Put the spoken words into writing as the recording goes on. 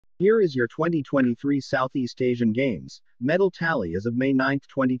Here is your 2023 Southeast Asian Games medal tally as of May 9,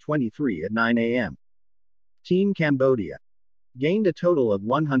 2023 at 9 a.m. Team Cambodia gained a total of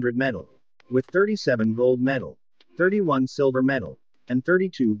 100 medal, with 37 gold medal, 31 silver medal, and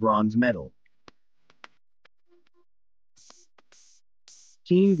 32 bronze medal.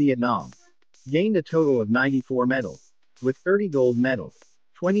 Team Vietnam gained a total of 94 medal, with 30 gold medal,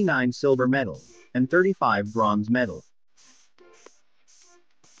 29 silver medal, and 35 bronze medal.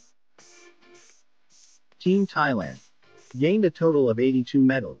 Team Thailand gained a total of 82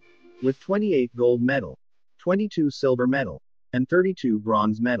 medal, with 28 gold medal, 22 silver medal, and 32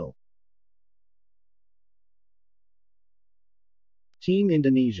 bronze medal. Team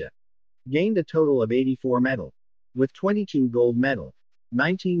Indonesia gained a total of 84 medal, with 22 gold medal,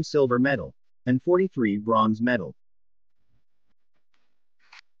 19 silver medal, and 43 bronze medal.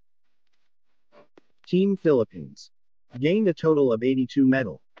 Team Philippines gained a total of 82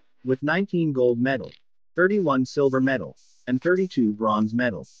 medal, with 19 gold medal, 31 silver medal, and 32 bronze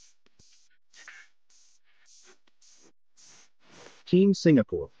medal. Team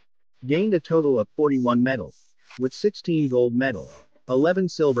Singapore gained a total of 41 medal, with 16 gold medal, 11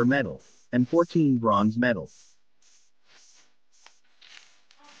 silver medal, and 14 bronze medal.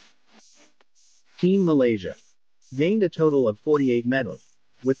 Team Malaysia gained a total of 48 medal,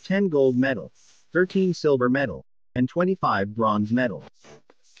 with 10 gold medal, 13 silver medal, and 25 bronze medal.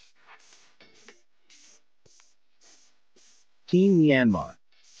 Team Myanmar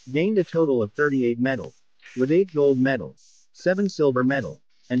gained a total of 38 medal, with 8 gold medal, 7 silver medal,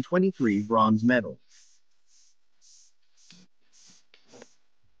 and 23 bronze medal.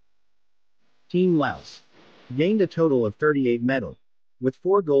 Team Laos gained a total of 38 medal, with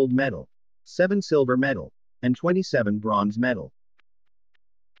 4 gold medal, 7 silver medal, and 27 bronze medal.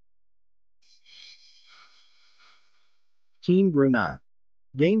 Team Brunei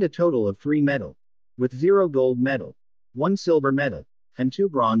gained a total of 3 medal, with 0 gold medal, 1 silver medal, and 2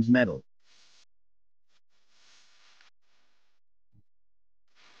 bronze medal.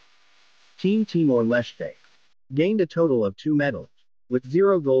 Team Timor-Leste gained a total of 2 medal, with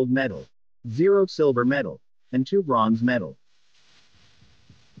 0 gold medal, 0 silver medal, and 2 bronze medal.